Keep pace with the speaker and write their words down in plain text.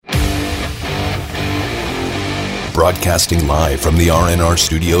Broadcasting live from the RNR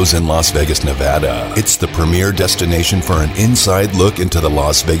studios in Las Vegas, Nevada. It's the premier destination for an inside look into the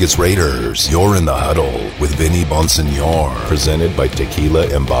Las Vegas Raiders. You're in the Huddle with Vinny Bonsignor, presented by Tequila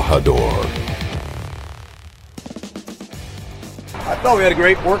Embajador. I thought we had a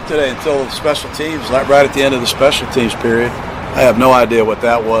great work today until the special teams, right at the end of the special teams period. I have no idea what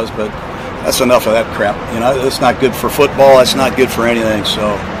that was, but that's enough of that crap. You know, it's not good for football. That's not good for anything. So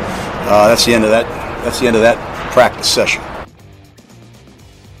that's the end of that. That's the end of that practice session.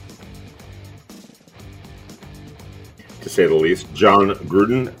 To say the least. Jon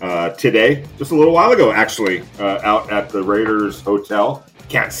Gruden today, just a little while ago, actually, out at the Raiders hotel.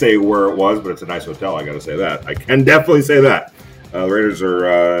 Can't say where it was, but it's a nice hotel. I got to say that. I can definitely say that. The Raiders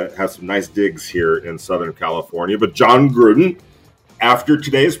have some nice digs here in Southern California. But Jon Gruden, after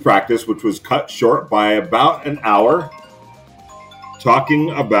today's practice, which was cut short by about an hour, talking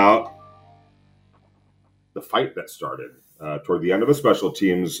about the fight that started toward the end of a special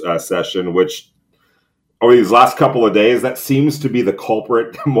teams session, which over these last couple of days, that seems to be the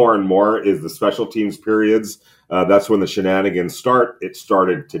culprit more and more, is the special teams periods. That's when the shenanigans start. It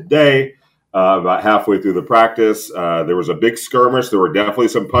started today, about halfway through the practice. There was a big skirmish. There were definitely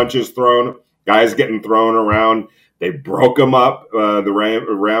some punches thrown, guys getting thrown around. They broke them up,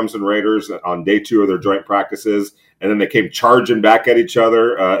 the Rams and Raiders, on day 2 of their joint practices, and then they came charging back at each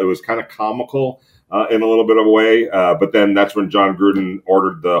other. It was kind of comical in a little bit of a way, but then that's when Jon Gruden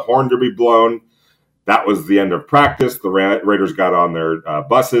ordered the horn to be blown. That was the end of practice. The Raiders got on their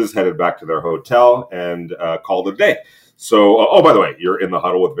buses, headed back to their hotel, and called it a day. So, by the way, you're in the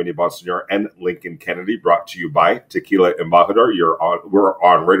Huddle with Vinny Bonsignor and Lincoln Kennedy, brought to you by Tequila Embajador. We're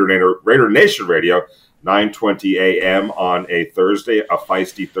on Raider Nation Radio, 9:20 a.m. on a Thursday, a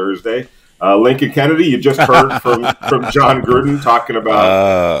feisty Thursday. Lincoln Kennedy, you just heard from Jon Gruden talking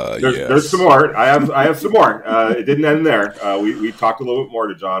about. There's some more. I have some more. It didn't end there. We talked a little bit more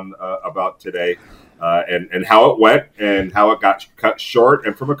to Jon about today and how it went and how it got cut short.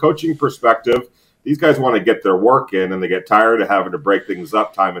 And from a coaching perspective, these guys want to get their work in, and they get tired of having to break things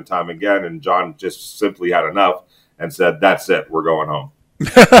up time and time again. And Jon just simply had enough and said, "That's it. We're going home."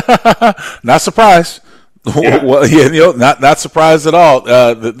 Not surprised. Yeah. Well, not surprised at all.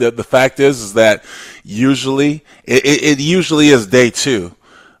 The fact is that usually it usually is day 2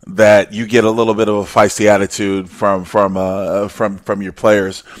 that you get a little bit of a feisty attitude from your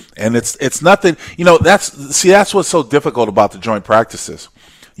players, and it's nothing. That's what's so difficult about the joint practices.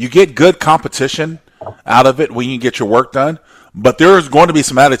 You get good competition out of it when you get your work done, but there is going to be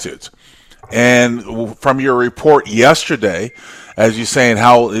some attitudes. And from your report yesterday, as you're saying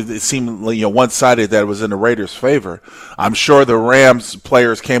how it seemed one-sided that it was in the Raiders' favor, I'm sure the Rams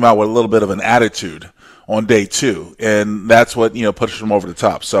players came out with a little bit of an attitude on day 2, and that's what pushed them over the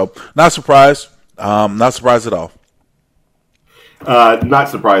top. So not surprised, not surprised at all. Not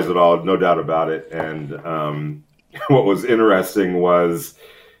surprised at all, no doubt about it. And what was interesting was,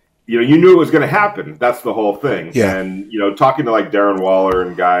 you knew it was going to happen. That's the whole thing. Yeah. And, talking to like Darren Waller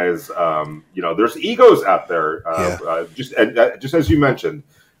and guys, there's egos out there. Just as you mentioned,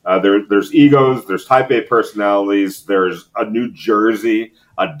 there's egos, there's type A personalities, there's a new jersey,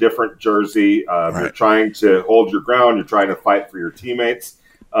 a different jersey. Right. You're trying to hold your ground. You're trying to fight for your teammates.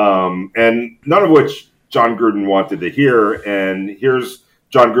 And none of which Jon Gruden wanted to hear. And here's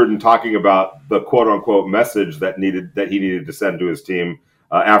Jon Gruden talking about the quote unquote message that he needed to send to his team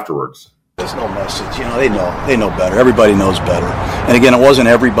afterwards. There's no message. They know better. Everybody knows better. And again, it wasn't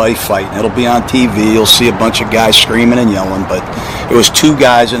everybody fighting. It'll be on TV. You'll see a bunch of guys screaming and yelling, but it was 2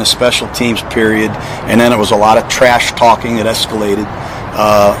 guys in a special teams period, and then it was a lot of trash talking that escalated.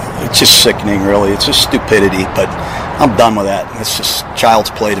 It's just sickening, really. It's just stupidity, but I'm done with that. It's just child's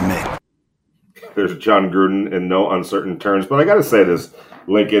play to me. There's Jon Gruden in no uncertain terms, but I got to say this,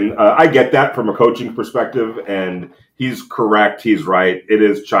 Lincoln, I get that from a coaching perspective, and he's correct. He's right. It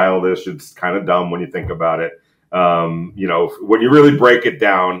is childish. It's kind of dumb when you think about it. When you really break it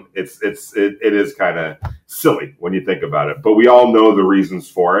down, it is kind of silly when you think about it. But we all know the reasons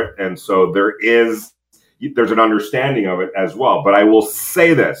for it, and so there's an understanding of it as well. But I will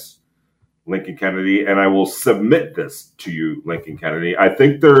say this, Lincoln Kennedy, and I will submit this to you, Lincoln Kennedy. I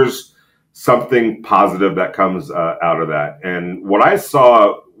think there's something positive that comes out of that. And what I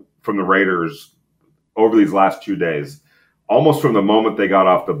saw from the Raiders over these last 2 days, almost from the moment they got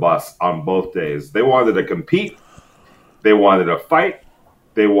off the bus on both days, they wanted to compete. They wanted to fight.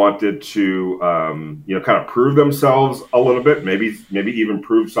 They wanted to, kind of prove themselves a little bit, maybe even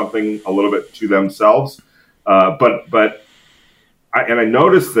prove something a little bit to themselves. But I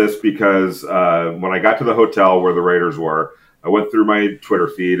noticed this because when I got to the hotel where the Raiders were, I went through my Twitter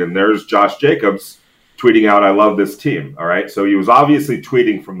feed, and there's Josh Jacobs tweeting out, "I love this team." All right. So he was obviously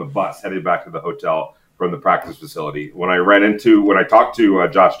tweeting from the bus heading back to the hotel from the practice facility. When I talked to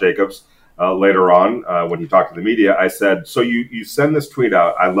Josh Jacobs later on, when he talked to the media, I said, "So you send this tweet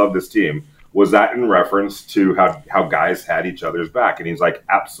out, 'I love this team.' Was that in reference to how guys had each other's back?" And he's like,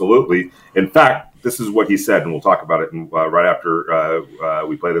 "Absolutely. In fact, this is what he said," and we'll talk about it right after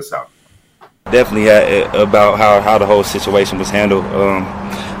we play this sound. Definitely about how the whole situation was handled.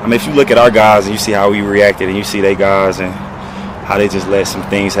 If you look at our guys and you see how we reacted, and you see they guys and how they just let some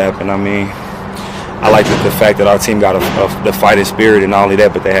things happen. I like the fact that our team got the fighting spirit, and not only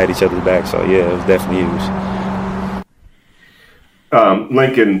that, but they had each other's back. So yeah, it was definitely huge.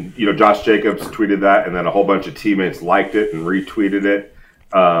 Lincoln, Josh Jacobs tweeted that, and then a whole bunch of teammates liked it and retweeted it.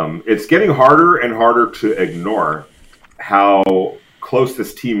 It's getting harder and harder to ignore how close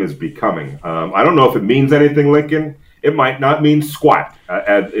this team is becoming. I don't know if it means anything, Lincoln. It might not mean squat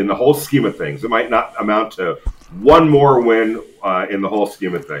in the whole scheme of things. It might not amount to one more win in the whole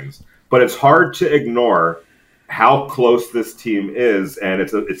scheme of things. But it's hard to ignore how close this team is, and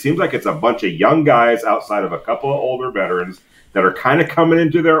it seems like it's a bunch of young guys outside of a couple of older veterans that are kind of coming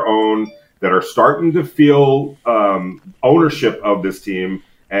into their own, that are starting to feel ownership of this team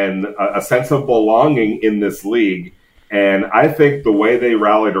and a sense of belonging in this league. And I think the way they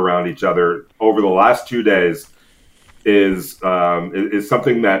rallied around each other over the last 2 days is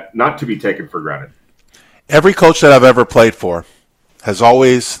something that not to be taken for granted. Every coach that I've ever played for has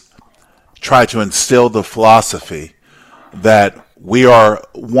always tried to instill the philosophy that we are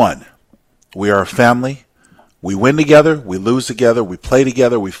one. We are a family. We win together, we lose together, we play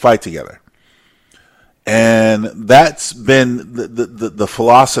together, we fight together. And that's been the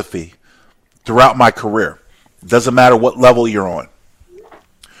philosophy throughout my career. It doesn't matter what level you're on.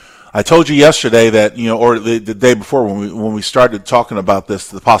 I told you yesterday that, or the day before when we started talking about this,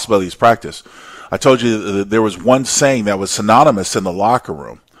 the possibilities practice, I told you that there was one saying that was synonymous in the locker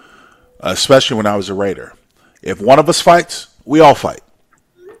room, especially when I was a Raider. If one of us fights, we all fight.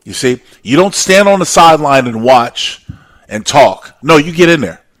 You see, you don't stand on the sideline and watch and talk. No, you get in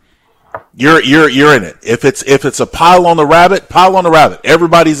there. You're in it. If it's a pile on the rabbit.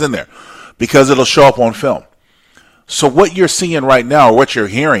 Everybody's in there because it'll show up on film. So what you're seeing right now, or what you're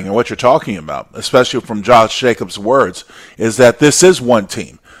hearing, and what you're talking about, especially from Josh Jacobs' words, is that this is one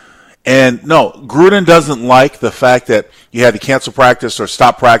team. And no, Gruden doesn't like the fact that you had to cancel practice or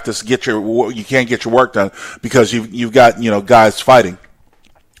stop practice, you can't get your work done because you've got guys fighting.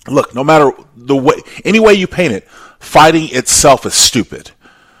 Look, no matter any way you paint it, fighting itself is stupid.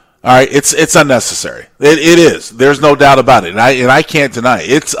 All right, it's unnecessary. It is. There's no doubt about it, and I can't deny it.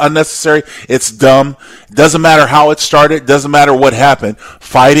 It's unnecessary. It's dumb. It doesn't matter how it started. It doesn't matter what happened.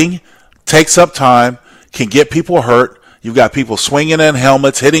 Fighting takes up time, can get people hurt. You've got people swinging in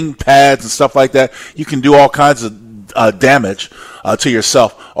helmets, hitting pads, and stuff like that. You can do all kinds of damage to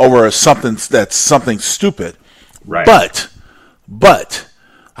yourself over something stupid. Right. But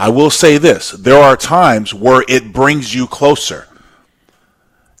I will say this. There are times where it brings you closer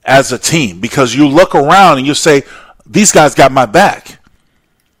as a team because you look around and you say, these guys got my back.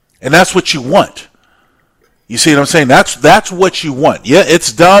 And that's what you want. You see what I'm saying? That's what you want. Yeah,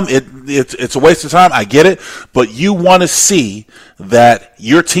 it's dumb. It's a waste of time. I get it. But you want to see that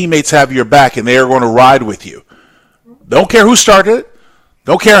your teammates have your back and they are going to ride with you. Don't care who started it.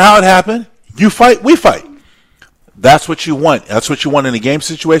 Don't care how it happened. You fight, we fight. That's what you want. That's what you want in a game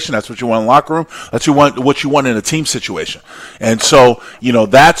situation. That's what you want in the locker room. That's what you want in a team situation. And so,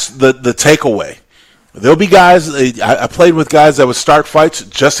 that's the takeaway. There'll be guys, I played with guys that would start fights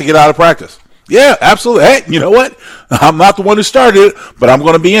just to get out of practice. Yeah, absolutely. Hey, you know what? I'm not the one who started it, but I'm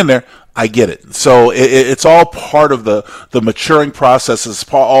going to be in there. I get it. So it's all part of the maturing process. It's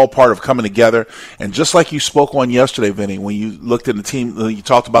all part of coming together. And just like you spoke on yesterday, Vinny, when you looked at the team, you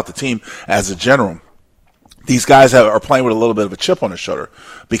talked about the team as a general. These guys are playing with a little bit of a chip on their shoulder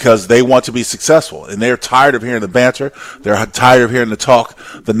because they want to be successful, and they're tired of hearing the banter. They're tired of hearing the talk,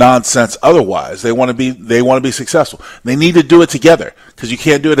 the nonsense. Otherwise, they want to be successful. They need to do it together because you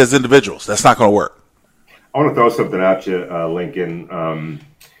can't do it as individuals. That's not going to work. I want to throw something at you, Lincoln.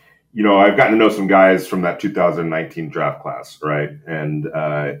 I've gotten to know some guys from that 2019 draft class, right? And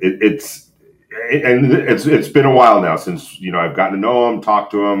it's been a while now since I've gotten to know them,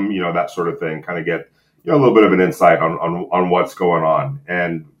 talk to them, that sort of thing, kind of get a little bit of an insight on what's going on.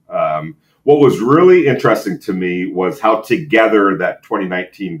 And what was really interesting to me was how together that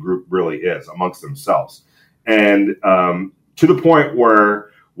 2019 group really is amongst themselves. And to the point where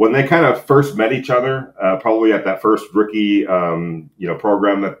when they kind of first met each other, probably at that first rookie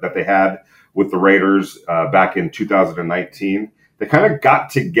program that they had with the Raiders back in 2019, they kind of got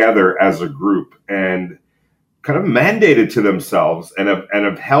together as a group. And kind of mandated to themselves and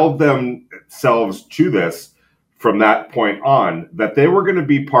have held themselves to this from that point on, that they were going to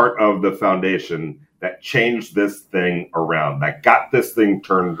be part of the foundation that changed this thing around, that got this thing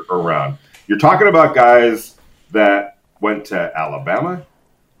turned around. You're talking about guys that went to Alabama.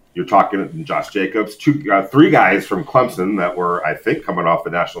 You're talking Josh Jacobs, three guys from Clemson that were, I think, coming off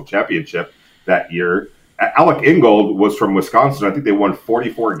the national championship that year. Alec Ingold was from Wisconsin. I think they won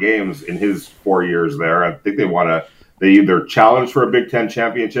 44 games in his 4 years there. I think they either challenged for a Big Ten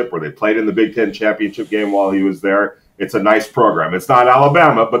championship or they played in the Big Ten championship game while he was there. It's a nice program. It's not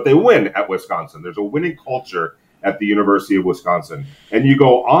Alabama, but they win at Wisconsin. There's a winning culture at the University of Wisconsin. And you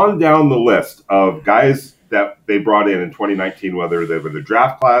go on down the list of guys that they brought in 2019, whether they were the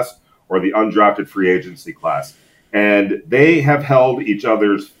draft class or the undrafted free agency class. And they have held each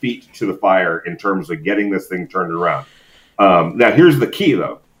other's feet to the fire in terms of getting this thing turned around. Now, here's the key,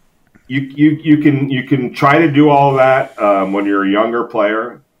 though. You can try to do all of that when you're a younger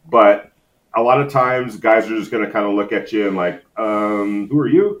player, but a lot of times guys are just going to kind of look at you and like, who are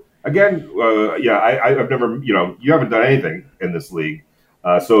you? Again, I've never, you haven't done anything in this league.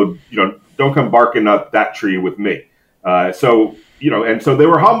 So don't come barking up that tree with me. And so they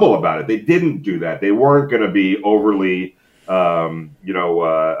were humble about it. They didn't do that. They weren't going to be overly,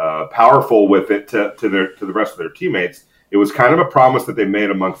 powerful with it to the rest of their teammates. It was kind of a promise that they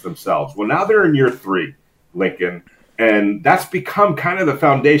made amongst themselves. Well, now they're in year 3, Lincoln, and that's become kind of the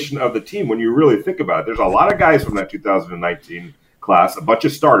foundation of the team when you really think about it. There's a lot of guys from that 2019 class, a bunch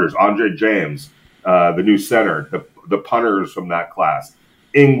of starters, Andre James, the new center, the punters from that class,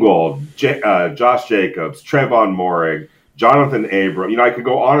 Ingold, Josh Jacobs, Trevon Moehrig, Jonathan Abram. I could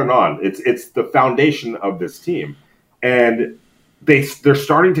go on and on. It's the foundation of this team, and they're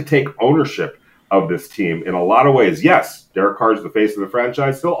starting to take ownership of this team in a lot of ways. Yes, Derek Carr is the face of the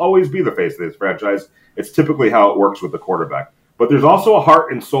franchise. He'll always be the face of this franchise. It's typically how it works with the quarterback. But there's also a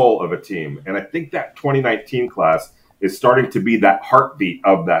heart and soul of a team, and I think that 2019 class is starting to be that heartbeat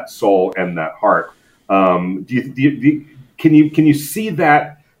of that soul and that heart. Can you see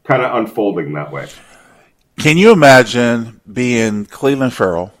that kind of unfolding that way? Can you imagine being Clelin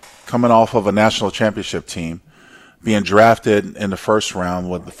Ferrell, coming off of a national championship team, being drafted in the first round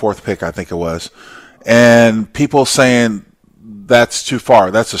with the 4th pick, I think it was, and people saying that's too far,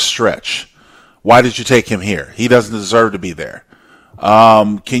 that's a stretch. Why did you take him here? He doesn't deserve to be there.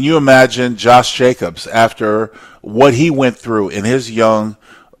 Can you imagine Josh Jacobs after what he went through in his young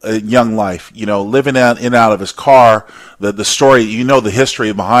life, living in and out of his car, the story, the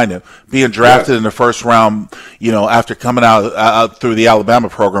history behind him, being drafted in the first round, after coming out through the Alabama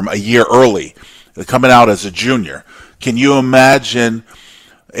program a year early, coming out as a junior. Can you imagine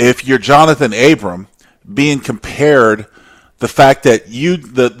if you're Jonathan Abram being compared, the fact that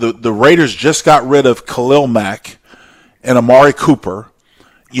the Raiders just got rid of Khalil Mack and Amari Cooper,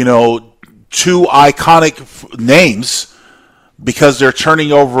 2 iconic names, because they're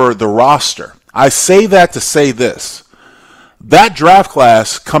turning over the roster. I say that to say this. That draft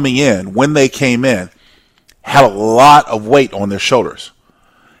class coming in, when they came in, had a lot of weight on their shoulders.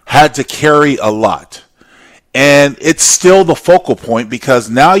 Had to carry a lot. And it's still the focal point because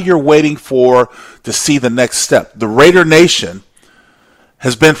now you're waiting to see the next step. The Raider Nation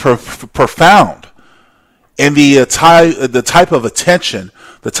has been profound in the type of attention,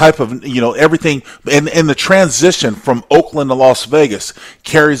 the type of, everything, and the transition from Oakland to Las Vegas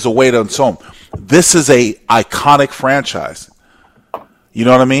carries the weight on its own. This is a iconic franchise. You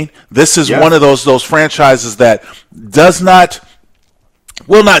know what I mean? This is one of those franchises that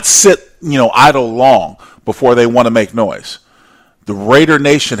will not sit, idle long before they want to make noise. The Raider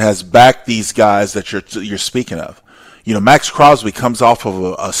Nation has backed these guys that you're speaking of. Max Crosby comes off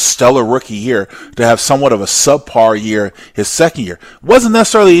of a stellar rookie year to have somewhat of a subpar year his second year. It wasn't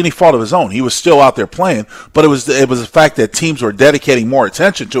necessarily any fault of his own. He was still out there playing, but it was the fact that teams were dedicating more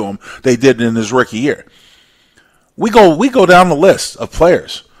attention to him they did in his rookie year. We go down the list of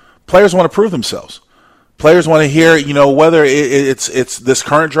players. Players want to prove themselves. Players want to hear, whether it's this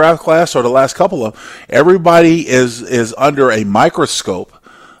current draft class or the last couple of, everybody is under a microscope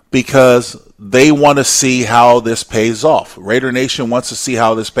because they want to see how this pays off. Raider Nation wants to see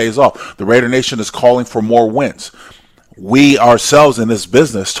how this pays off. The Raider Nation is calling for more wins. We ourselves in this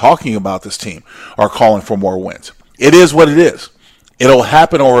business talking about this team are calling for more wins. It is what it is. It'll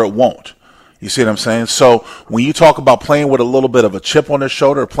happen or it won't. You see what I'm saying? So when you talk about playing with a little bit of a chip on their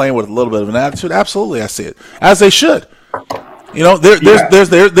shoulder, playing with a little bit of an attitude, absolutely I see it. As they should.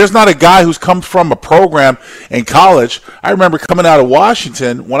 There's not a guy who's come from a program in college. I remember coming out of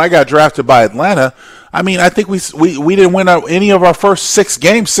Washington when I got drafted by Atlanta. I mean, I think we didn't win any of our first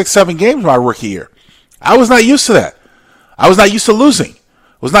 7 games my rookie year. I was not used to that. I was not used to losing.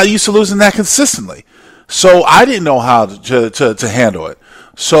 Was not used to losing that consistently. So I didn't know how to handle it.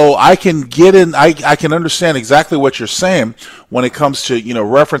 So I can get in. I can understand exactly what you're saying when it comes to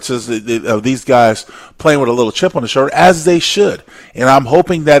references of these guys playing with a little chip on the shoulder, as they should. And I'm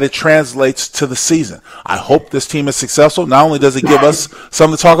hoping that it translates to the season. I hope this team is successful. Not only does it give us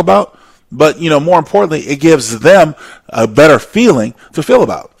something to talk about, but more importantly, it gives them a better feeling to feel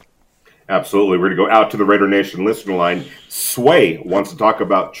about. Absolutely. We're going to go out to the Raider Nation listener line. Sway wants to talk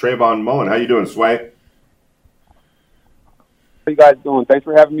about Trayvon Mullen. How you doing, Sway? How you guys doing? Thanks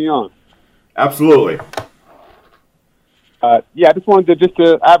for having me on. Absolutely. I just wanted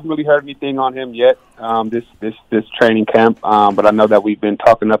to I haven't really heard anything on him yet, this training camp, but I know that we've been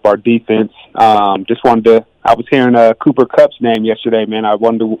talking up our defense. I was hearing Cooper Kupp's name yesterday, man. I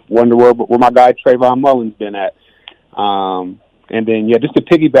wonder where my guy Trayvon Mullen's been at. And then, just to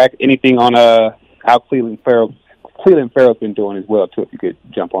piggyback anything on how Clelin Ferrell's been doing as well, too, if you could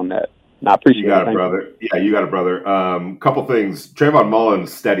jump on that. I appreciate it. You got it, brother. Yeah, you got it, brother. Couple things. Trayvon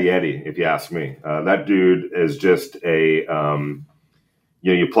Mullen's steady Eddie, if you ask me. That dude is just a,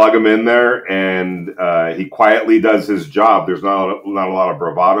 you plug him in there and he quietly does his job. There's not a lot of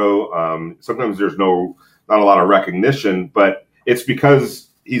bravado. Sometimes there's not a lot of recognition, but it's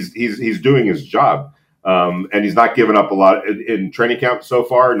because he's doing his job. And he's not giving up a lot in training camp so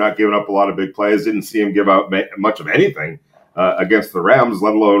far, not giving up a lot of big plays. Didn't see him give up much of anything against the Rams,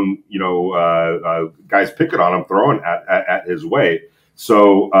 let alone, guys picking on him, throwing at his way.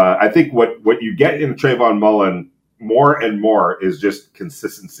 So I think what you get in Trayvon Mullen more and more is just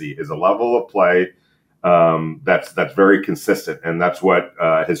consistency, is a level of play that's very consistent. And that's what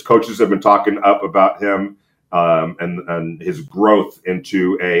his coaches have been talking up about him. And his growth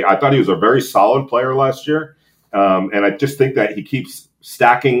into I thought he was a very solid player last year. And I just think that he keeps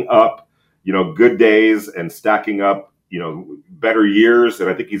stacking up, good days and stacking up, better years. And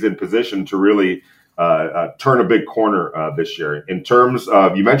I think he's in position to really turn a big corner this year. In terms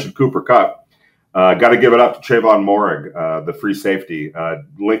of, you mentioned Cooper Kupp, got to give it up to Trayvon Moehrig, the free safety.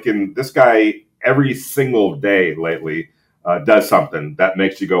 Lincoln, this guy every single day lately does something that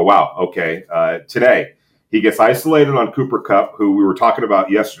makes you go, wow, okay, today. He gets isolated on Cooper Kupp, who we were talking about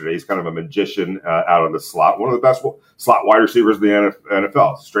yesterday. He's kind of a magician out of the slot, one of the best slot wide receivers in the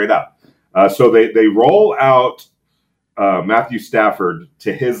NFL, straight up. So they roll out Matthew Stafford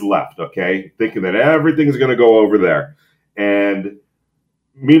to his left, okay, thinking that everything's going to go over there. And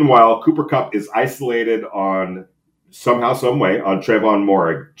meanwhile, Cooper Kupp is isolated on somehow, some way, on Trayvon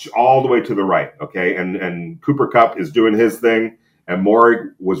Moehrig, all the way to the right, okay? And Cooper Kupp is doing his thing, and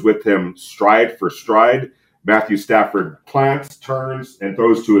Moehrig was with him stride for stride. Matthew Stafford plants, turns, and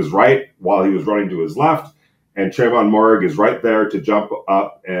throws to his right while he was running to his left. And Trayvon Moehrig is right there to jump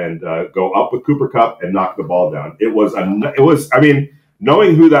up and go up with Cooper Kupp and knock the ball down. It was,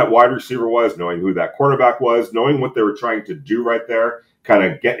 knowing who that wide receiver was, knowing who that quarterback was, knowing what they were trying to do right there, kind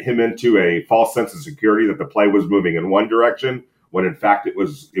of get him into a false sense of security that the play was moving in one direction, when in fact it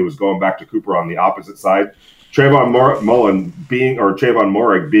was going back to Cooper on the opposite side. Trayvon Moehrig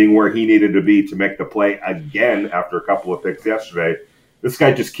being where he needed to be to make the play again after a couple of picks yesterday. This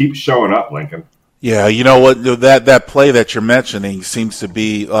guy just keeps showing up, Lincoln. Yeah, you know what? That play that you're mentioning seems to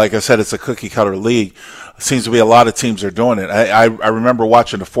be, like I said, it's a cookie-cutter league. Seems to be a lot of teams are doing it. I remember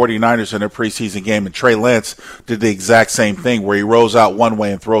watching the 49ers in their preseason game, and Trey Lance did the exact same thing, where he rolls out one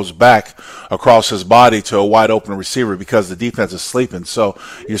way and throws back across his body to a wide-open receiver because the defense is sleeping. So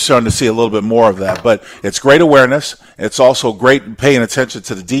you're starting to see a little bit more of that. But it's great awareness. It's also great paying attention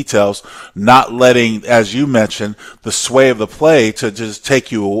to the details, not letting, as you mentioned, the sway of the play to just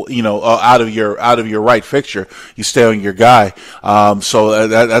take you, out of your right fixture. You stay on your guy. So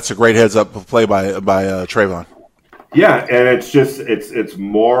that's a great heads-up play by Trayvon. Yeah, and it's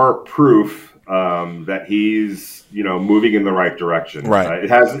more proof that he's moving in the right direction. Right.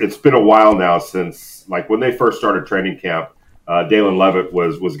 It's been a while now since, like, when they first started training camp. Dalen Levitt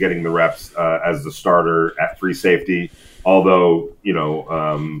was getting the reps as the starter at free safety, although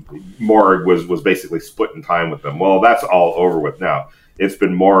Moehrig was basically splitting time with them. Well, that's all over with now. It's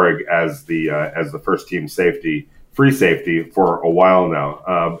been Moehrig as the first team free safety for a while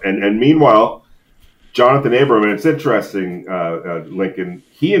now, and meanwhile, Jonathan Abram, and it's interesting, Lincoln,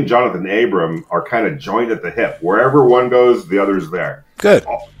 he and Jonathan Abram are kind of joined at the hip. Wherever one goes, the other's there. Good.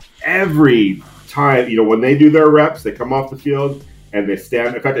 Every time, when they do their reps, they come off the field and they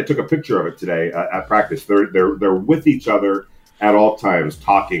stand. In fact, I took a picture of it today at practice. They're with each other at all times,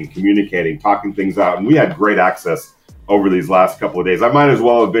 talking, communicating, talking things out. And we had great access over these last couple of days. I might as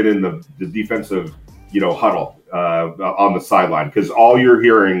well have been in the defensive, huddle on the sideline, because all you're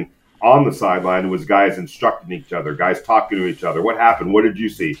hearing, on the sideline was guys instructing each other, guys talking to each other. What happened? What did you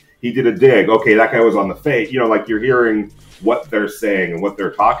see? He did a dig. Okay, that guy was on the fake. Like you're hearing what they're saying and what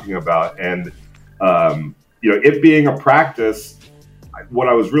they're talking about. And, it being a practice, what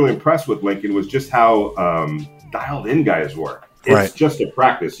I was really impressed with, Lincoln, was just how dialed in guys were. It's just a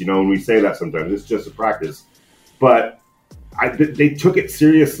practice. When we say that sometimes, it's just a practice. But they took it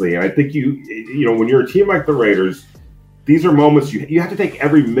seriously. And I think when you're a team like the Raiders, these are moments you have to take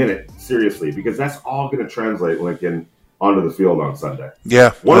every minute seriously, because that's all going to translate, Lincoln, onto the field on Sunday.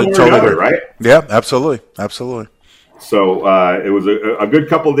 Yeah. One way or another, right? Yeah, absolutely. Absolutely. So it was a good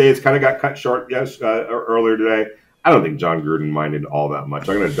couple of days, kind of got cut short earlier today. I don't think John Gruden minded all that much.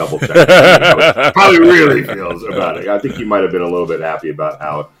 I'm going to double check how he really feels about it. I think he might have been a little bit happy about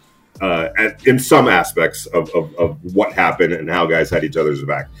how, in some aspects of what happened and how guys had each other's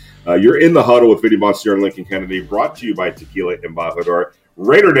back. You're in the huddle with Vinny Bonsignore and Lincoln Kennedy, brought to you by Tequila Embajador.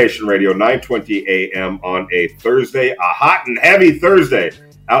 Raider Nation Radio, 9:20 a.m. on a Thursday, a hot and heavy Thursday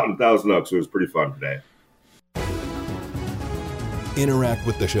out in Thousand Oaks. It was pretty fun today. Interact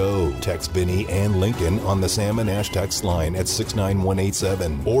with the show. Text Vinny and Lincoln on the Sam and Ash text line at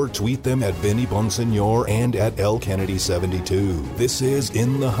 69187 or tweet them at Vinny Bonsignore and at LKennedy72. This is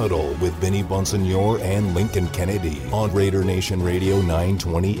In the Huddle with Vinny Bonsignore and Lincoln Kennedy on Raider Nation Radio,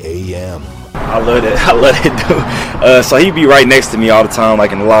 920 a.m. I love it, dude. So he'd be right next to me all the time,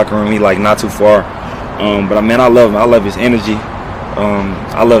 like in the locker room. He like not too far. But I love him. I love his energy.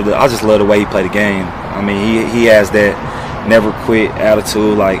 I just love the way he played the game. He has that never quit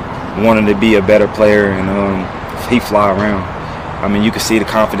attitude, like wanting to be a better player, and he fly around. You can see the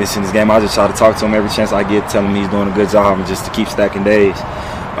confidence in his game. I just try to talk to him every chance I get, tell him he's doing a good job, and just to keep stacking days.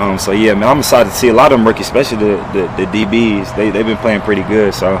 So yeah, man, I'm excited to see a lot of them rookies, especially the DBs. They've been playing pretty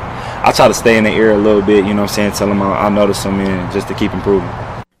good. So I try to stay in the ear a little bit, tell them I notice them, and just to keep improving.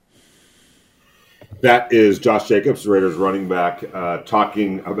 That is Josh Jacobs, the Raiders running back,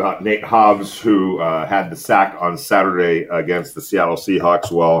 talking about Nate Hobbs, who had the sack on Saturday against the Seattle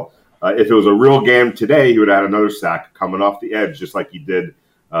Seahawks. Well, if it was a real game today, he would have had another sack coming off the edge, just like he did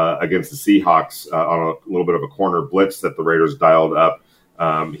against the Seahawks on a little bit of a corner blitz that the Raiders dialed up.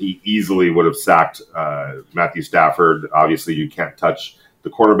 He easily would have sacked Matthew Stafford. Obviously, you can't touch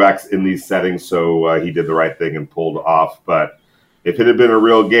the quarterbacks in these settings, so he did the right thing and pulled off. But if it had been a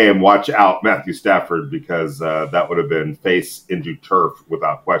real game, watch out, Matthew Stafford, because that would have been face into turf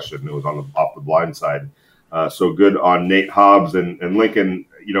without question. It was off the blind side. So good on Nate Hobbs and Lincoln.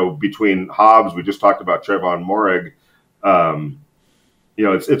 Between Hobbs, we just talked about Trevon Moehrig.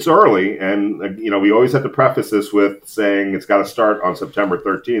 It's early, and we always have to preface this with saying it's got to start on September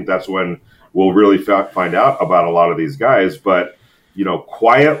 13th. That's when we'll really find out about a lot of these guys. But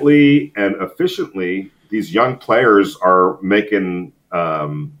quietly and efficiently, these young players are making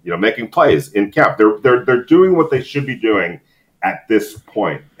plays in camp. They're doing what they should be doing at this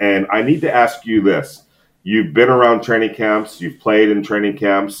point. And I need to ask you this: you've been around training camps, you've played in training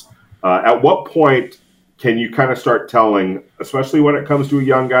camps. At what point can you kind of start telling, especially when it comes to a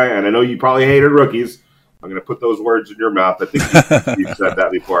young guy? And I know you probably hated rookies. I'm going to put those words in your mouth. I think you've said that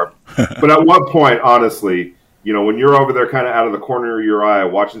before. But at what point, honestly, when you're over there kind of out of the corner of your eye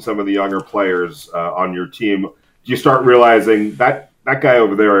watching some of the younger players on your team, you start realizing that guy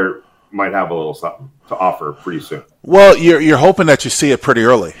over there might have a little something to offer pretty soon? Well, you're hoping that you see it pretty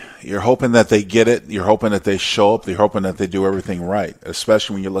early. You're hoping that they get it. You're hoping that they show up. You're hoping that they do everything right,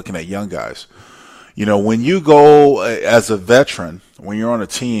 especially when you're looking at young guys. When you go as a veteran, when you're on a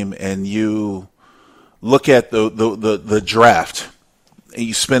team and you look at the draft, and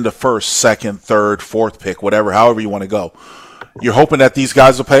you spend the first, second, third, fourth pick, however you want to go, you're hoping that these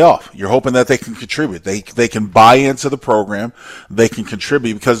guys will pay off. You're hoping that they can contribute. They can buy into the program. They can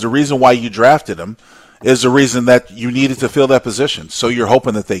contribute, because the reason why you drafted them is the reason that you needed to fill that position. So you're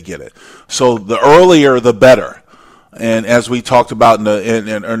hoping that they get it. So the earlier, the better. And as we talked about in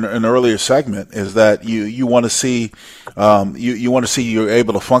an earlier segment, is that you want to see you want to see you're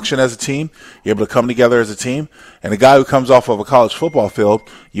able to function as a team, you're able to come together as a team, and a guy who comes off of a college football field,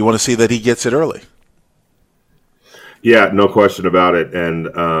 you want to see that he gets it early. Yeah, no question about it. And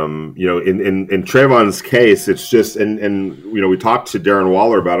in Trayvon's case, it's just and we talked to Darren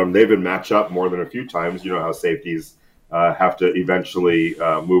Waller about him. They've been matched up more than a few times. You know how safeties have to eventually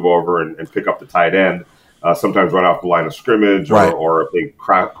move over and pick up the tight end. Sometimes right off the line of scrimmage, or if they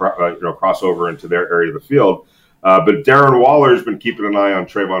cross over into their area of the field. But Darren Waller has been keeping an eye on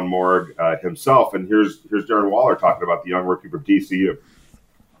Trayvon Moehrig himself. And here's Darren Waller talking about the young rookie from TCU.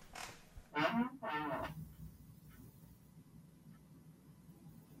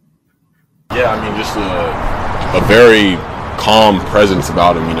 Yeah, just a very calm presence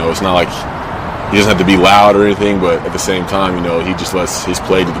about him. It's not like he doesn't have to be loud or anything, but at the same time, he just lets his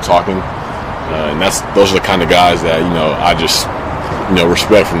play do the talking. And those are the kind of guys that, I just,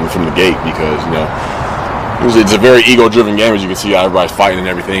 respect from the gate, because, it's a very ego-driven game, as you can see. Everybody's fighting and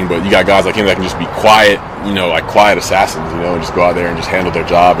everything, but you got guys like him that can just be quiet, like quiet assassins, and just go out there and just handle their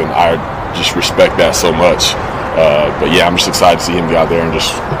job, and I just respect that so much. But yeah, I'm just excited to see him get out there and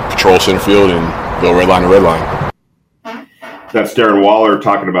just patrol center field and go red line to red line. That's Darren Waller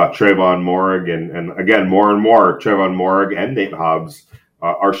talking about Trayvon Moehrig, and again, more and more, Trayvon Moehrig and Nate Hobbs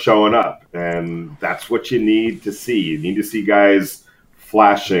are showing up, and that's what you need to see. You need to see guys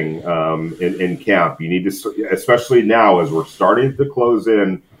flashing in camp. You need to, especially now as we're starting to close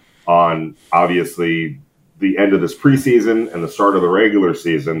in on, obviously, the end of this preseason and the start of the regular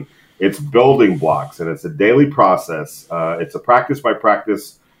season. It's building blocks, and it's a daily process. It's a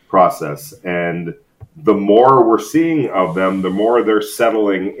practice-by-practice process, and the more we're seeing of them, the more they're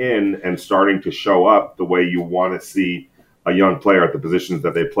settling in and starting to show up the way you want to see a young player at the positions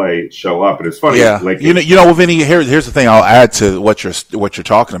that they play show up. And it's funny. Yeah. Vinny, here's the thing I'll add to what you're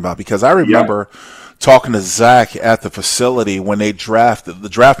talking about, because I remember talking to Zach at the facility when they drafted the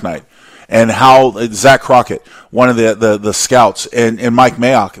draft night, and how Zach Crockett, one of the scouts, and Mike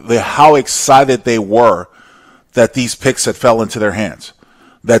Mayock, how excited they were that these picks had fell into their hands.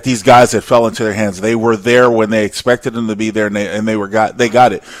 That these guys that fell into their hands, they were there when they expected them to be there, and they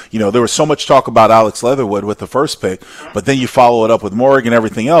got it. There was so much talk about Alex Leatherwood with the first pick, but then you follow it up with Moehrig and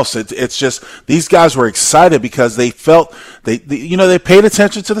everything else. It's just these guys were excited because they felt they paid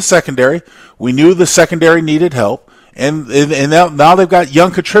attention to the secondary. We knew the secondary needed help. And now they've got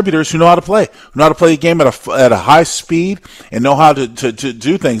young contributors who know how to play the game at a high speed and know how to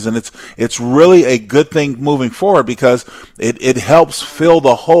do things. And it's really a good thing moving forward, because it helps fill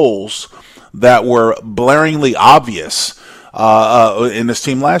the holes that were blaringly obvious in this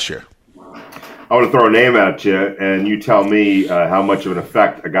team last year. I want to throw a name at you, and you tell me how much of an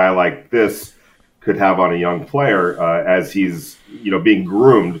effect a guy like this could have on a young player as he's being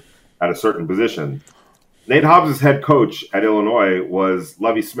groomed at a certain position. Nate Hobbs' head coach at Illinois was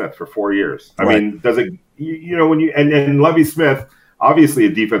Lovie Smith for 4 years. I mean, does it? And Lovie Smith, obviously a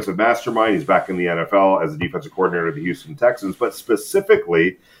defensive mastermind. He's back in the NFL as a defensive coordinator of the Houston Texans. But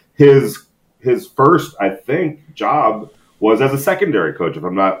specifically, his first, I think, job was as a secondary coach. If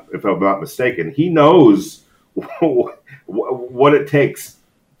I'm not mistaken, he knows what it takes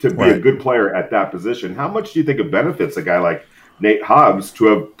to be a good player at that position. How much do you think it benefits a guy like Nate Hobbs to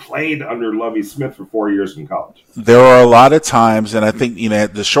have played under Lovie Smith for 4 years in college? There are a lot of times, and I think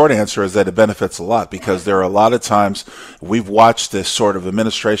the short answer is that it benefits a lot, because there are a lot of times we've watched this sort of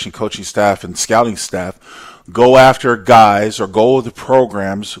administration, coaching staff, and scouting staff go after guys or go with the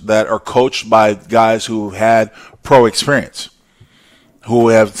programs that are coached by guys who had pro experience, who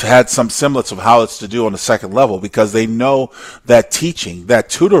have had some semblance of how it's to do on the second level, because they know that teaching, that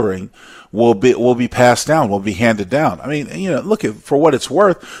tutoring will be passed down, will be handed down. I mean, look at, for what it's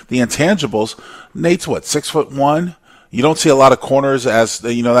worth, the intangibles. Nate's 6'1". You don't see a lot of corners as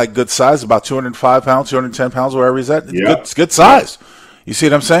that good size, about 205 pounds, 210 pounds, wherever he's at. It's good size. You see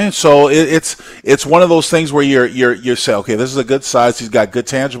what I'm saying? So it's one of those things where you say, okay, this is a good size. He's got good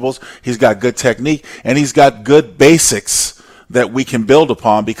tangibles. He's got good technique, and he's got good basics that we can build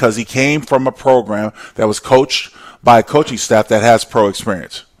upon, because he came from a program that was coached by a coaching staff that has pro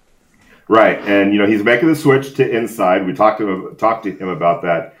experience. Right, and he's making the switch to inside. We talked to him about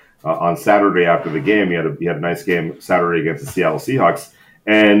that on Saturday after the game. He had a nice game Saturday against the Seattle Seahawks.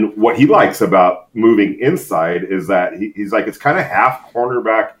 And what he likes about moving inside is that he's like, it's kind of half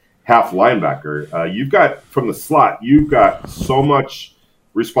cornerback, half linebacker. You've got, from the slot, you've got so much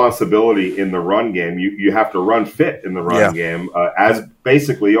responsibility in the run game. You have to run fit in the run game as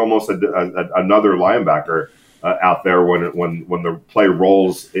basically almost another linebacker out there when the play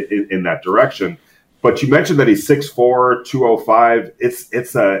rolls in that direction. But you mentioned that he's 6'4", 205.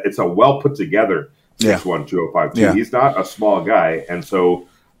 It's a well put together 6'1", 205 too. He's not a small guy, and so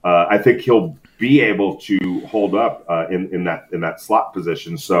I think he'll be able to hold up in that slot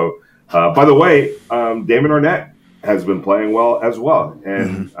position. So by the way, Damon Arnette has been playing well as well,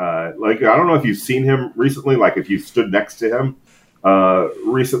 and I don't know if you've seen him recently, like if you stood next to him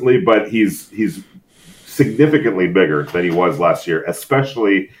recently, but he's significantly bigger than he was last year,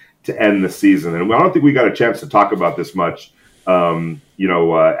 especially to end the season. And I don't think we got a chance to talk about this much,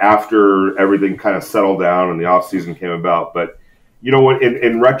 after everything kind of settled down and the offseason came about. But,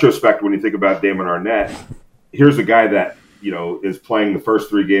 in retrospect, when you think about Damon Arnette, here's a guy that, is playing the first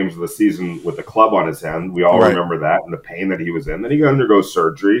 3 games of the season with a club on his hand. We all remember that and the pain that he was in. Then he undergoes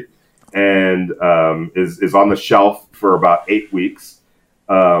surgery. and is on the shelf for about 8 weeks.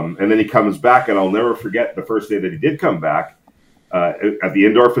 And then he comes back, and I'll never forget the first day that he did come back at the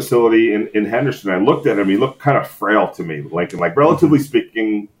indoor facility in Henderson. I looked at him; he looked kind of frail to me, like relatively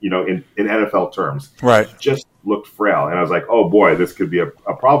speaking, in NFL terms. Right. He just looked frail, and I was like, "Oh boy, this could be a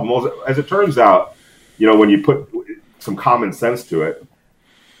problem." Well, as it turns out, when you put some common sense to it,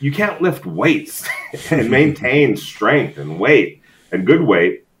 you can't lift weights and maintain strength and weight and good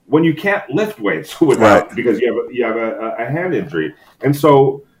weight when you can't lift weights because you have a hand injury. And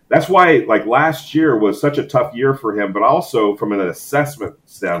so that's why, like, last year was such a tough year for him, but also from an assessment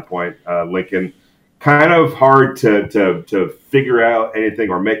standpoint, Lincoln, kind of hard to figure out anything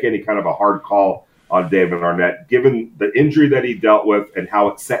or make any kind of a hard call on Damon Arnette, given the injury that he dealt with and how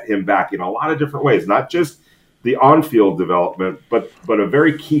it set him back in a lot of different ways, not just the on-field development, but a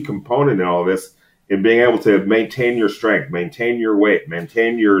very key component in all of this, in being able to maintain your strength, maintain your weight,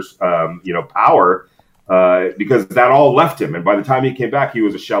 maintain your power, because that all left him. And by the time he came back, he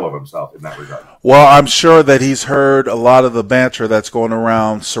was a shell of himself in that regard. Well, I'm sure that he's heard a lot of the banter that's going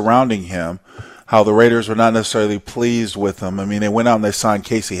around surrounding him, how the Raiders were not necessarily pleased with him. I mean, they went out and they signed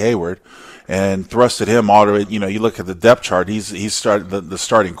Casey Hayward and thrusted him all the way. You look at the depth chart, he's started the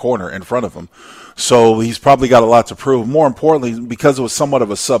starting corner in front of him. So he's probably got a lot to prove. More importantly, because it was somewhat of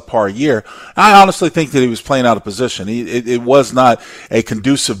a subpar year, I honestly think that he was playing out of position. It was not a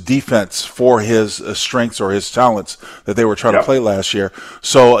conducive defense for his strengths or his talents that they were trying to play last year.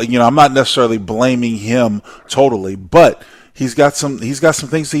 So, I'm not necessarily blaming him totally, but he's got some things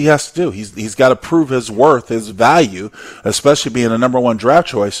that he has to do. He's got to prove his worth, his value, especially being a number one draft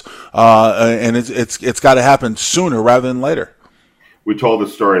choice. And it's got to happen sooner rather than later. We told the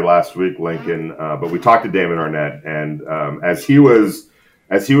story last week, Lincoln, but we talked to Damon Arnette, and as he was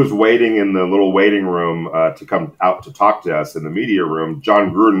waiting in the little waiting room to come out to talk to us in the media room,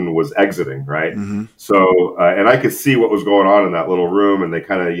 John Gruden was exiting, right? Mm-hmm. So, and I could see what was going on in that little room, and they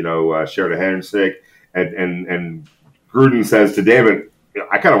kind of, shared a handshake, and Gruden says to Damon,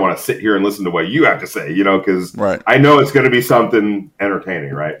 I kind of want to sit here and listen to what you have to say, because I know it's going to be something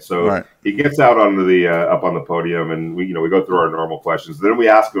entertaining, right? So he gets out onto the up on the podium, and we go through our normal questions. Then we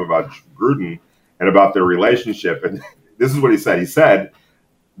ask him about Gruden and about their relationship, and this is what he said. He said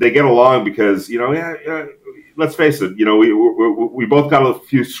they get along because let's face it, we both got a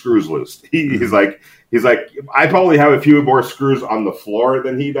few screws loose. He's like I probably have a few more screws on the floor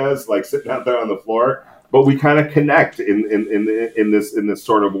than he does, like sitting out there on the floor. But we kind of connect in this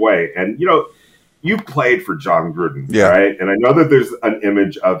sort of way. And, you played for John Gruden, right? And I know that there's an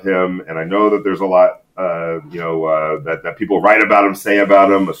image of him, and I know that there's a lot, that people write about him, say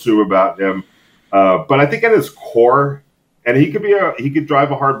about him, assume about him. But I think at his core, and he could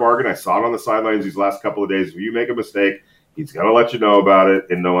drive a hard bargain. I saw it on the sidelines these last couple of days. If you make a mistake, he's going to let you know about it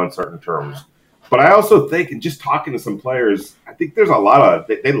in no uncertain terms. But I also think, and just talking to some players, I think there's a lot of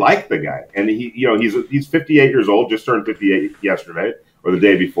they like the guy, and he's 58 years old, just turned 58 yesterday or the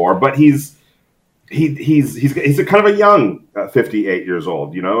day before. But he's a kind of a young 58 years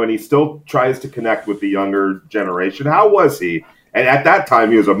old, and he still tries to connect with the younger generation. How was he? And at that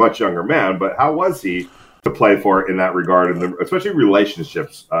time, he was a much younger man, but how was he to play for in that regard, and especially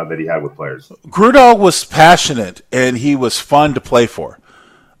relationships that he had with players? Gruden was passionate, and he was fun to play for.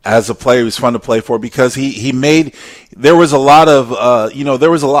 As a player, he was fun to play for because there was a lot of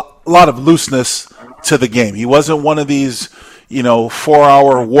there was a lot of looseness to the game. He wasn't one of these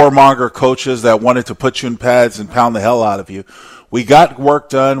 4-hour warmonger coaches that wanted to put you in pads and pound the hell out of you. We got work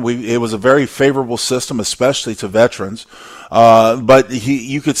done. It was a very favorable system, especially to veterans. But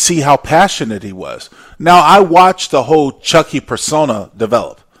you could see how passionate he was. Now, I watched the whole Chucky persona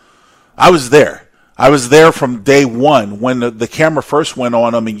develop. I was there. I was there from day one when the camera first went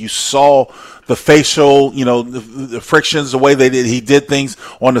on him, and you saw the facial, the frictions, the way he did things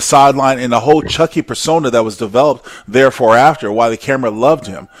on the sideline, and the whole Chucky persona that was developed therefore after, why the camera loved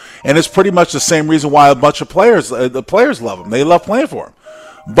him. And it's pretty much the same reason why a bunch of the players love him. They love playing for him.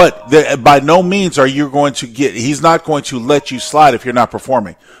 But by no means are you going to he's not going to let you slide if you're not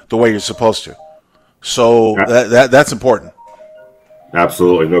performing the way you're supposed to. So that's important.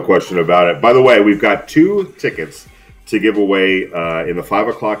 Absolutely, no question about it. By the way, we've got 2 tickets to give away in the 5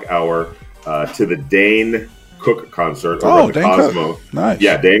 o'clock hour to the Dane Cook concert over at the Cosmo. Cook. Nice.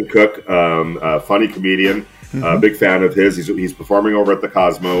 Yeah, Dane Cook, funny comedian, big fan of his. He's performing over at the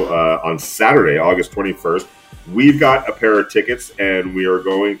Cosmo on Saturday, August 21st. We've got a pair of tickets, and we are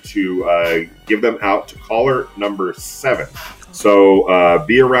going to give them out to caller number 7. So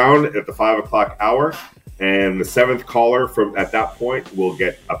be around at the 5 o'clock hour. And the 7th caller from at that point will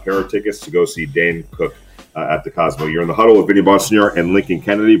get a pair of tickets to go see Dane Cook at the Cosmo. You're in the huddle with Vinny Bonsignor and Lincoln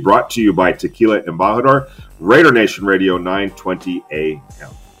Kennedy, brought to you by Tequila Embajador, Raider Nation Radio, 920 AM.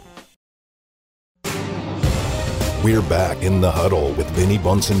 We're back in the huddle with Vinny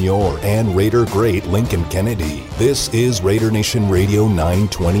Bonsignor and Raider great Lincoln Kennedy. This is Raider Nation Radio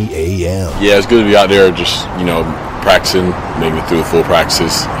 920 AM. Yeah, it's good to be out there just, practicing, making it through the full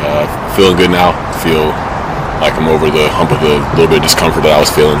practices. Feeling good now. Feel like I'm over the hump of the little bit of discomfort that I was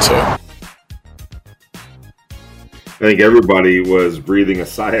feeling. So I think everybody was breathing a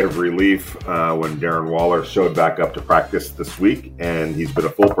sigh of relief when Darren Waller showed back up to practice this week, and he's been a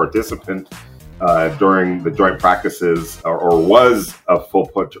full participant during the joint practices, or was a full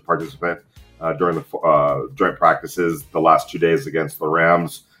participant during the joint practices the last 2 days against the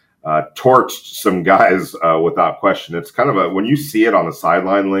Rams. Torched some guys without question. It's kind of when you see it on the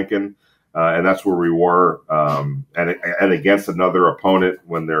sideline, Lincoln, and that's where we were, and against another opponent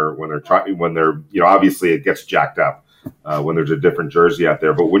when they're obviously it gets jacked up when there's a different jersey out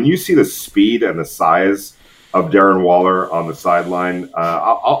there. But when you see the speed and the size of Darren Waller on the sideline,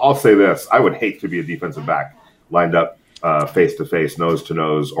 I'll say this: I would hate to be a defensive back lined up face to face, nose to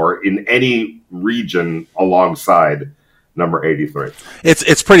nose, or in any region alongside number 83.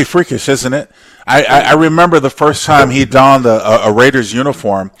 It's pretty freakish, isn't it? I remember the first time he donned a Raiders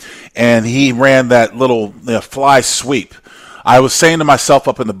uniform and he ran that little fly sweep. I was saying to myself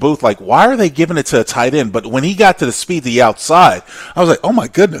up in the booth, like, why are they giving it to a tight end? But when he got to the speed, the outside, I was like, oh my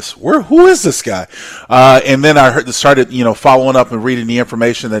goodness, who is this guy? And then I started, following up and reading the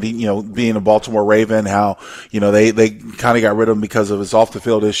information that he, being a Baltimore Raven, how, they kind of got rid of him because of his off the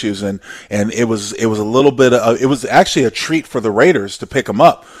field issues. And it was a little bit it was actually a treat for the Raiders to pick him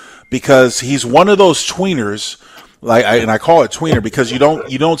up because he's one of those tweeners. And I call it tweener because you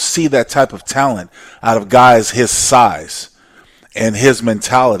don't see that type of talent out of guys his size and his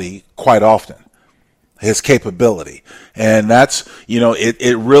mentality quite often, his capability. And that's,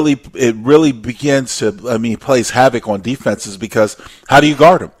 it really begins to, plays havoc on defenses because how do you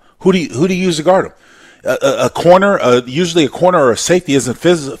guard him? Who do you use to guard him? A corner, usually a corner or a safety isn't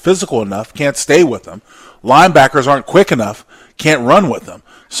physical enough, can't stay with them. Linebackers aren't quick enough, can't run with them.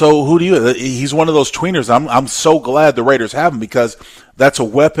 So he's one of those tweeners. I'm so glad the Raiders have him because that's a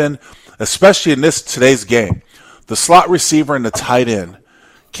weapon, especially in today's game. The slot receiver and the tight end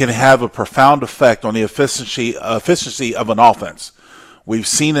can have a profound effect on the efficiency of an offense. We've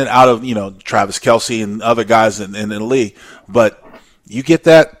seen it out of Travis Kelce and other guys in the league, but you get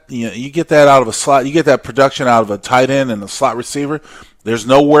that out of a slot, you get that production out of a tight end and a slot receiver. There's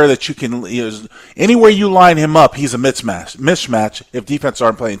nowhere that you can anywhere you line him up, he's a mismatch if defense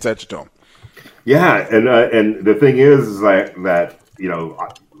aren't paying attention to him. Yeah, and the thing is that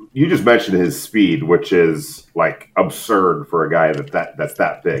you just mentioned his speed, which is like absurd for a guy that's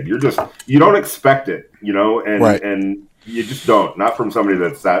that big. You don't expect it, right. And you just don't, not from somebody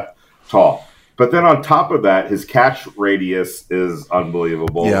that's that tall. But then on top of that, his catch radius is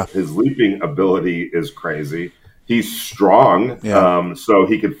unbelievable. Yeah. His leaping ability is crazy. He's strong, yeah. So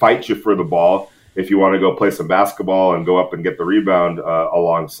he could fight you for the ball if you want to go play some basketball and go up and get the rebound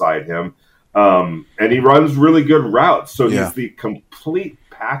alongside him. And he runs really good routes. So he's the complete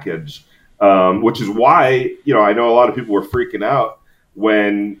package, which is why, I know a lot of people were freaking out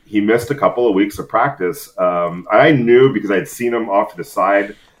when he missed a couple of weeks of practice. I knew because I'd seen him off to the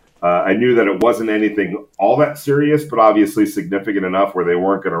side. I knew that it wasn't anything all that serious, but obviously significant enough where they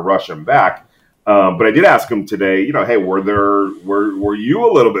weren't going to rush him back. But I did ask him today, hey, were you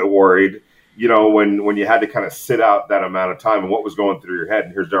a little bit worried, when you had to kind of sit out that amount of time and what was going through your head?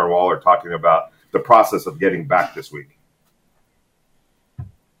 And here's Darren Waller talking about the process of getting back this week.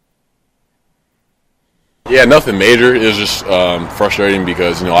 Yeah, nothing major. It was just frustrating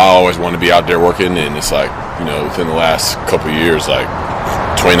because, I always want to be out there working. And it's like, within the last couple of years, like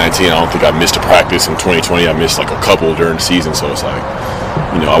 2019, I don't think I missed a practice. In 2020, I missed like a couple during the season. So it's like,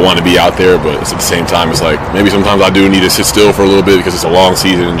 I want to be out there, but it's at the same time, it's like maybe sometimes I do need to sit still for a little bit because it's a long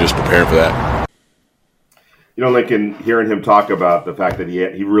season and just preparing for that. Lincoln, hearing him talk about the fact that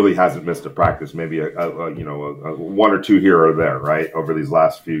he really hasn't missed a practice, maybe a one or two here or there, right, over these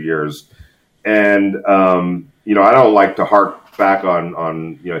last few years. And, I don't like to hark back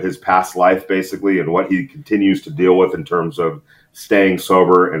on his past life, basically, and what he continues to deal with in terms of staying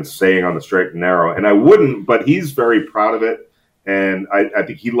sober and staying on the straight and narrow. And I wouldn't, but he's very proud of it. And I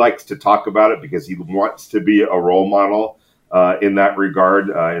think he likes to talk about it because he wants to be a role model in that regard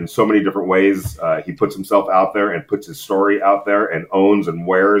in so many different ways. He puts himself out there and puts his story out there and owns and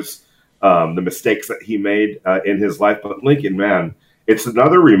wears the mistakes that he made in his life. But Lincoln, man, it's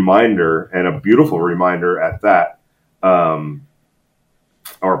another reminder, and a beautiful reminder at that,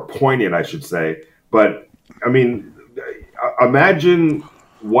 or poignant, I should say. But I mean, imagine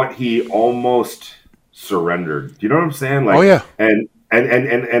what he almost surrendered. Do you know what I'm saying? Like, oh yeah,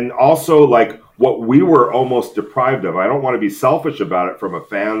 and also like what we were almost deprived of. I don't want to be selfish about it from a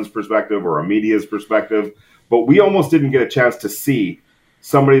fan's perspective or a media's perspective, but we almost didn't get a chance to see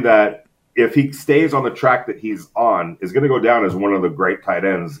somebody that, if he stays on the track that he's on, is going to go down as one of the great tight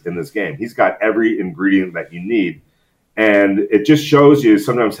ends in this game. He's got every ingredient that you need. And it just shows you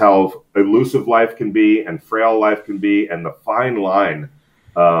sometimes how elusive life can be and frail life can be, and the fine line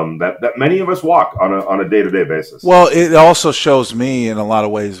that many of us walk on a day-to-day basis. Well, it also shows me in a lot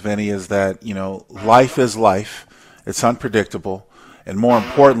of ways, Vinny, is that, you know, life is life. It's unpredictable. And more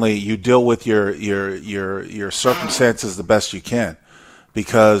importantly, you deal with your circumstances the best you can.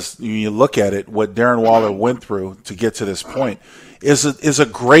 Because when you look at it, what Darren Waller went through to get to this point is a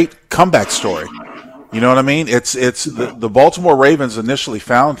great comeback story. You know what I mean? It's the Baltimore Ravens initially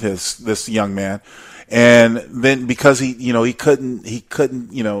found this young man, and then because he couldn't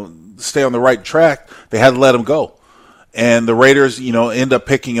stay on the right track, they had to let him go. And the Raiders end up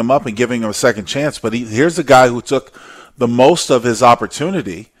picking him up and giving him a second chance. But here's a guy who took the most of his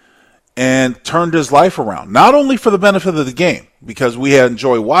opportunity and turned his life around, not only for the benefit of the game, because we had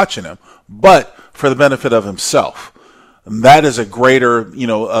enjoyed watching him, but for the benefit of himself. And that is a greater,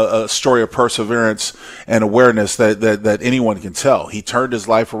 a story of perseverance and awareness that anyone can tell. He turned his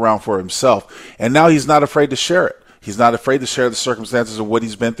life around for himself, and now he's not afraid to share it. He's not afraid to share the circumstances of what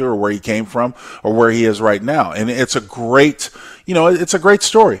he's been through or where he came from or where he is right now. And it's a great, it's a great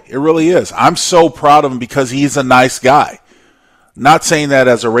story. It really is. I'm so proud of him because he's a nice guy. Not saying that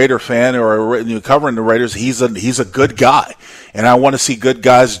as a Raider fan or covering the Raiders, he's a good guy, and I want to see good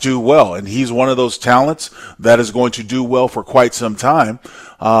guys do well. And he's one of those talents that is going to do well for quite some time.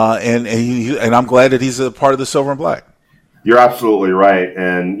 And I'm glad that he's a part of the Silver and Black. You're absolutely right.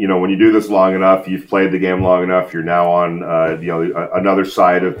 And when you do this long enough, you've played the game long enough. You're now on another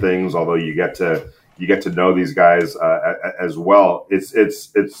side of things. Although you get to know these guys as well.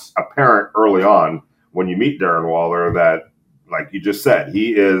 It's apparent early on when you meet Darren Waller that, like you just said,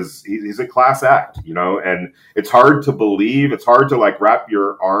 he's a class act, and it's hard to believe. It's hard to wrap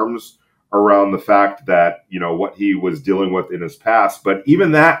your arms around the fact that, what he was dealing with in his past. But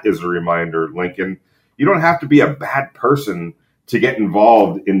even that is a reminder, Lincoln, you don't have to be a bad person to get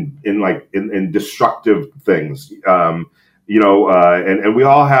involved in destructive things. And we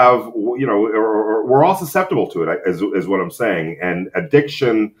all have, we're all susceptible to it is what I'm saying. And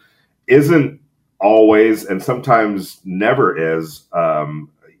addiction isn't always, and sometimes never is,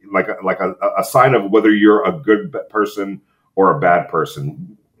 like a sign of whether you're a good person or a bad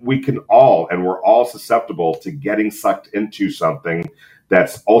person. We can all, and we're all susceptible to getting sucked into something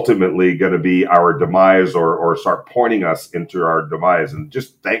that's ultimately going to be our demise or start pointing us into our demise. And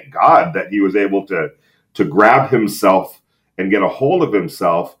just thank God that he was able to grab himself and get a hold of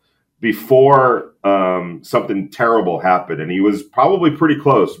himself before something terrible happened. And he was probably pretty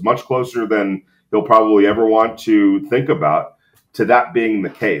close, much closer than he'll probably ever want to think about, to that being the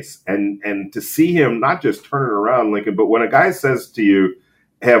case. And to see him not just turn it around, Lincoln, but when a guy says to you,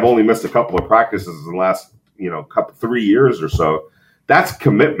 hey, I've only missed a couple of practices in the last 3 years or so, that's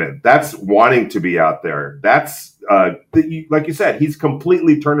commitment. That's wanting to be out there. That's like you said, he's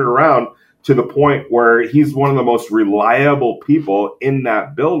completely turned it around to the point where he's one of the most reliable people in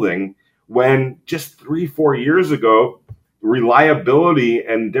that building, when just 3-4 years ago, reliability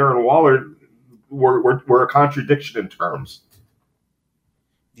and Darren Waller were a contradiction in terms.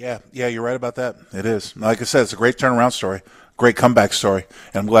 Yeah, you're right about that. It is. Like I said, it's a great turnaround story, great comeback story,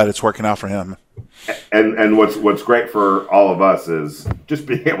 and I'm glad it's working out for him. And what's great for all of us is just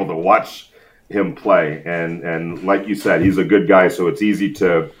being able to watch him play. And like you said, he's a good guy, so it's easy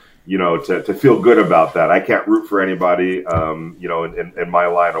to feel good about that. I can't root for anybody, in my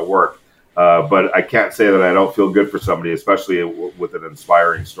line of work. But I can't say that I don't feel good for somebody, especially with an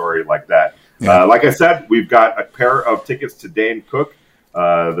inspiring story like that. Yeah. Like I said, we've got a pair of tickets to Dane Cook,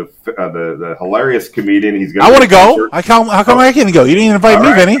 the hilarious comedian. He's going. I want to go. How come I can't go? You didn't invite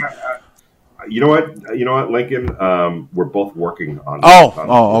me, Vinny. You know what, Lincoln? We're both working on.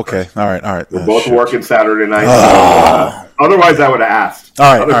 Okay. All right. We're both working Saturday night. Otherwise, I would have asked.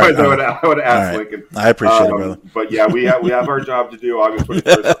 All right. I would have asked Lincoln. I appreciate it, brother. But yeah, we have our job to do. August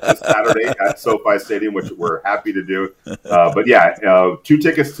 21st this Saturday at SoFi Stadium, which we're happy to do. But yeah, 2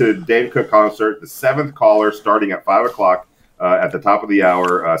 tickets to Dane Cook concert. The 7th caller starting at 5:00 at the top of the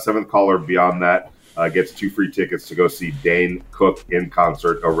hour. 7th caller beyond that gets 2 free tickets to go see Dane Cook in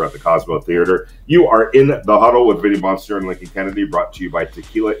concert over at the Cosmo Theater. You are in the huddle with Vinny Bonsignore and Lincoln Kennedy, brought to you by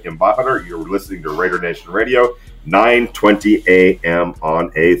Tequila Embajador. You're listening to Raider Nation Radio, 9:20 a.m.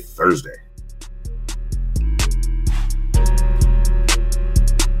 on a Thursday.